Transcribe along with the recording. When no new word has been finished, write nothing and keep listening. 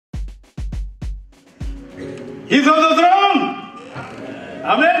He's on the throne.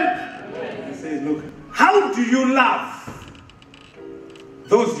 Amen. He says, look, how do you love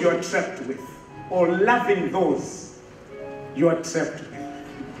those you are trapped with? Or loving those you are trapped with?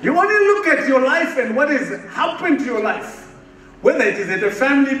 You only look at your life and what has happened to your life. Whether it is at a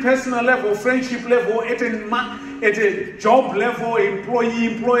family, personal level, friendship level, at a job level,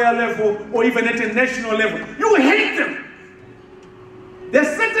 employer level, or even at a national level. You hate them. There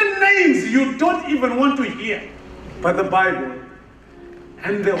are certain names you don't even want to hear. But the Bible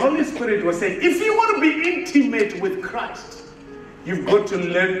and the Holy Spirit was saying, if you want to be intimate with Christ, you've got to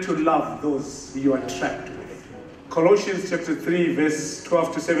learn to love those you are trapped with. Colossians chapter 3, verse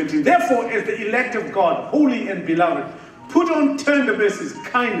 12 to 17. Therefore, as the elect of God, holy and beloved, put on tender mercies,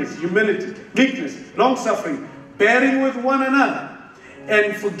 kindness, humility, meekness, long-suffering, bearing with one another,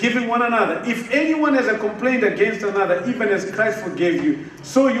 and forgiving one another. If anyone has a complaint against another, even as Christ forgave you,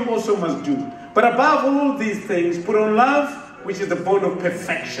 so you also must do. But above all these things, put on love, which is the bond of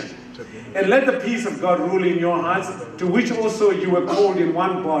perfection. And let the peace of God rule in your hearts, to which also you were called in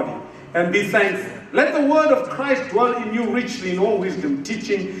one body. And be thankful. Let the word of Christ dwell in you richly in all wisdom,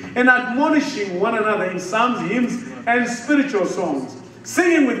 teaching and admonishing one another in psalms, hymns, and spiritual songs,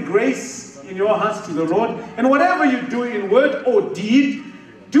 singing with grace in your hearts to the Lord. And whatever you do in word or deed,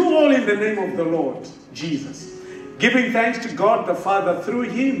 do all in the name of the Lord Jesus, giving thanks to God the Father through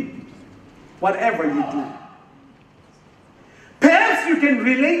him, whatever you do. Perhaps you can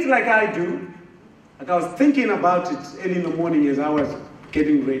relate like I do. Like I was thinking about it early in the morning as I was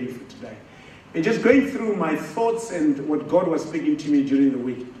getting ready for today. And just going through my thoughts and what God was speaking to me during the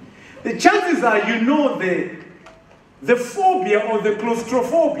week. The chances are you know the phobia or the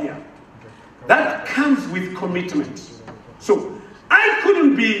claustrophobia that comes with commitment. So I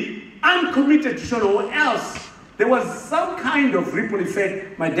couldn't be uncommitted to Shona or else there was some kind of ripple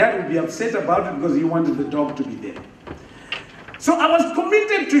effect. My dad would be upset about it because he wanted the dog to be there. So I was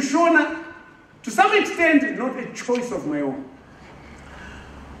committed to Shona to some extent, not a choice of my own.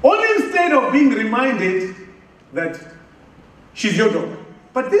 Only instead of being reminded that she's your dog.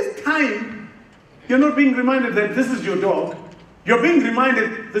 But this time, you're not being reminded that this is your dog. You're being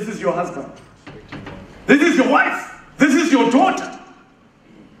reminded this is your husband. This is your wife. This is your daughter.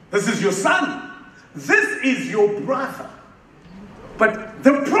 This is your son. This is your brother. But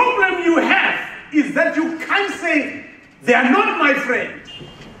the problem you have is that you can't say, they are not my friend.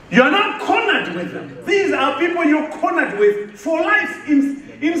 You are not cornered with them. These are people you're cornered with for life.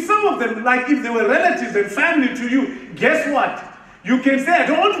 In some of them, like if they were relatives and family to you, guess what? You can say, I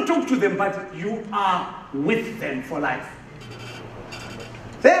don't want to talk to them, but you are with them for life.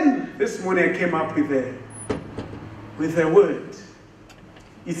 Then, this morning I came up with a word.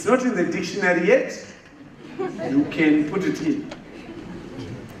 It's not in the dictionary yet. You can put it in.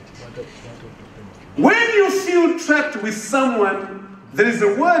 When you feel trapped with someone, there is a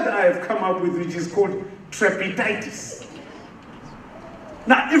word I have come up with which is called trepidatitis.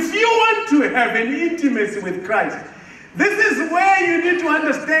 Now, if you want to have an intimacy with Christ, this is where you need to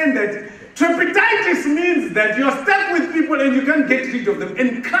understand that trepidatitis means that you're stuck with people and you can't get rid of them.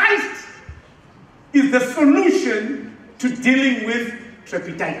 And Christ is the solution to dealing with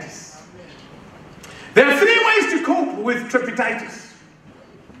trepidatitis. There are 3 ways to cope with trepidatitis.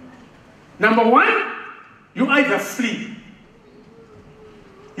 Number 1, you either flee.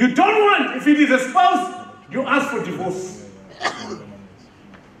 You don't want, if it is a spouse, you ask for divorce.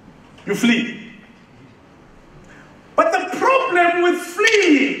 You flee. But the problem with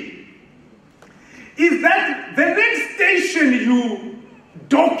fleeing is that the next station you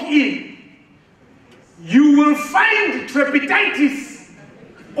dock in, you will find trepidatitis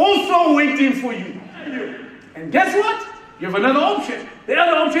also waiting for you. And guess what? You have another option. The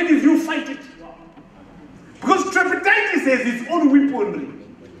other option is you fight it. Because trepidatitis has its own weaponry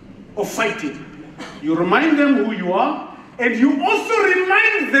of fighting. You remind them who you are, and you also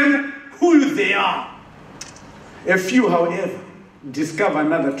remind them who they are. A few, however, discover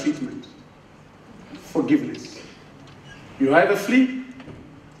another treatment. Forgiveness. You either flee,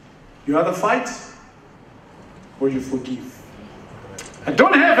 you either fight, or you forgive. I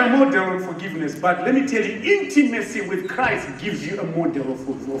don't have a model of forgiveness, but let me tell you, intimacy with Christ gives you a model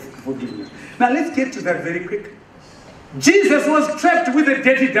of forgiveness. Now let's get to that very quick. Jesus was trapped with a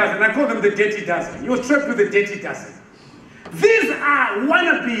dirty dozen. I call them the dirty dozen. He was trapped with a dirty dozen. These are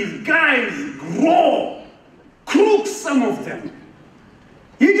wannabes, guys, raw, crooks, some of them.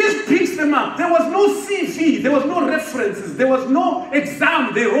 He just picks them up. There was no CV. There was no references. There was no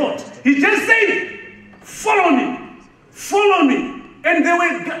exam they wrote. He just said, follow me. Follow me. And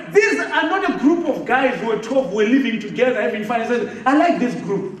these are not a group of guys who are 12 who were living together, having fun. He said, I like this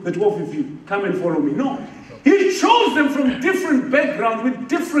group, the 12 of you. Come and follow me. No. He chose them from different backgrounds with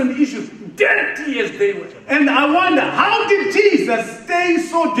different issues, dirty as they were. And I wonder, how did Jesus stay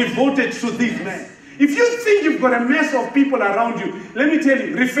so devoted to these men? If you think you've got a mess of people around you, let me tell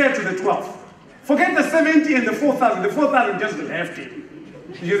you, refer to the 12. Forget the 70 and the 4,000. The 4,000 just left him.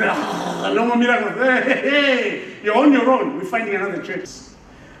 You say, no more miracles. Hey, you're on your own. We're finding another church.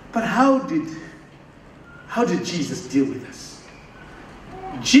 But how did Jesus deal with us?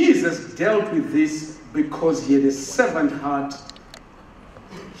 Jesus dealt with this because he had a servant heart.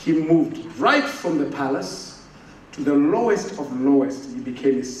 He moved right from the palace to the lowest of lowest. He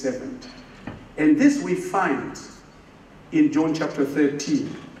became a servant. And this we find in John chapter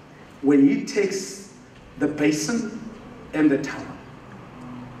 13, when he takes the basin and the towel.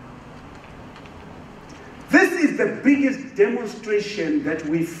 This is the biggest demonstration that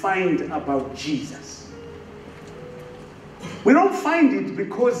we find about Jesus. We don't find it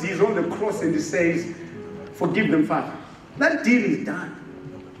because he's on the cross and he says, forgive them, Father. That deal is done.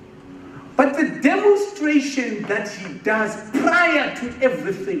 But the demonstration that he does prior to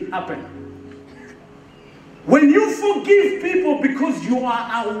everything happening, when you forgive people because you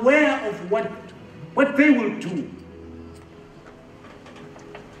are aware of what they will do.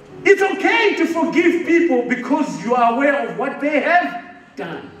 It's okay to forgive people because you are aware of what they have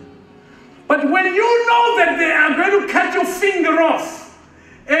done. But when you know that they are going to cut your finger off,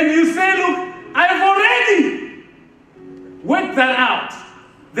 and you say, look, I've already worked that out,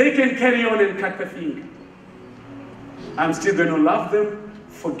 they can carry on and cut the finger. I'm still going to love them,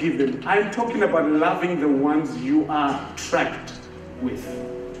 forgive them. I'm talking about loving the ones you are trapped with.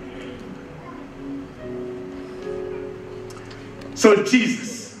 So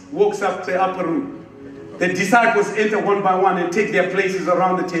Jesus walks up to the upper room. The disciples enter one by one and take their places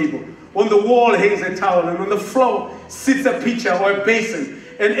around the table. On the wall hangs a towel, and on the floor sits a pitcher or a basin.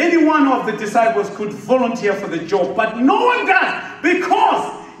 And any one of the disciples could volunteer for the job, but no one does,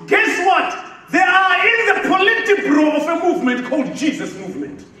 because guess what? They are in the Politburo of a movement called Jesus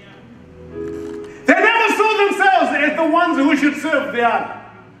Movement. They never saw themselves as the ones who should serve the other.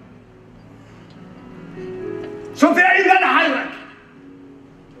 So they are in that hierarchy.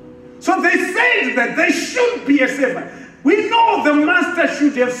 So they said that they should be a servant. We know the master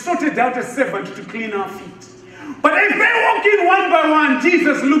should have sorted out a servant to clean our feet. But as they walk in one by one,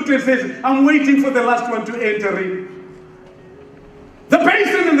 Jesus looked and says, I'm waiting for the last one to enter in. The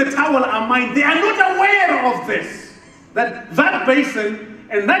basin and the towel are mine. They are not aware of this. That basin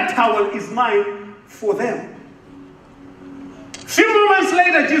and that towel is mine for them. A few moments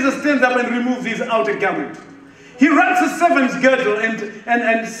later, Jesus stands up and removes his outer garment. He wraps a servant's girdle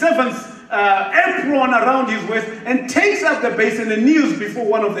and servant's apron around his waist and takes up the basin and kneels before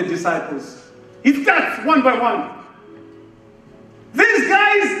one of the disciples. He starts one by one. These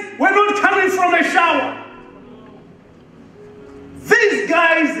guys were not coming from a shower. These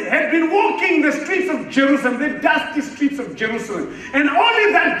guys had been walking the streets of Jerusalem, the dusty streets of Jerusalem. And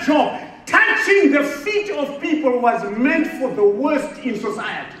only that job, touching the feet of people, was meant for the worst in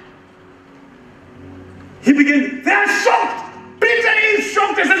society. He began, they are shocked. Peter is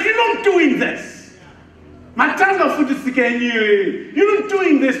shocked and says, you're not doing this. You're not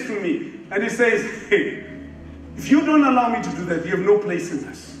doing this to me. And he says, hey, if you don't allow me to do that, you have no place in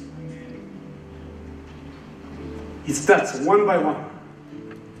this. He starts one by one.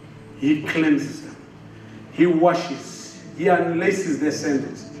 He cleanses them. He washes. He unlaces their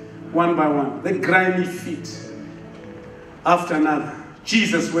sandals one by one. The grimy feet. After another.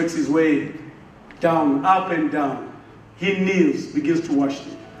 Jesus works his way down, up and down. He kneels, begins to wash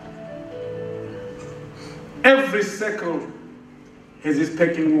them. Every circle has his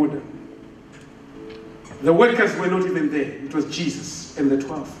pecking order. The workers were not even there. It was Jesus and the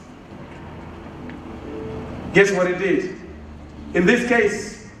 12. Guess what he did? In this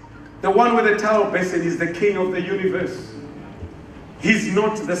case, the one with the towel basin is the king of the universe. He's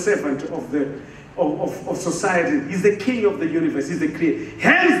not the servant of society. He's the king of the universe. He's the creator.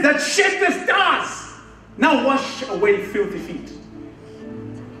 Hands that shape the stars. Now wash away filthy feet.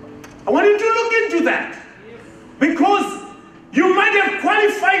 I want you to look into that. Because you might have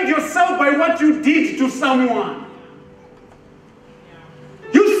qualified yourself by what you did to someone.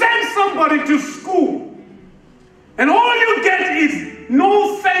 You send somebody to school, and all you get is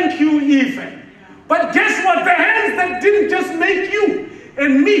no thank you even. But guess what? The hands that didn't just make you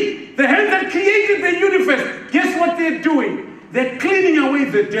and me, the hands that created the universe, guess what they're doing? They're cleaning away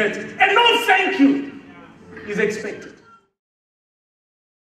the dirt. And no thank you is expected.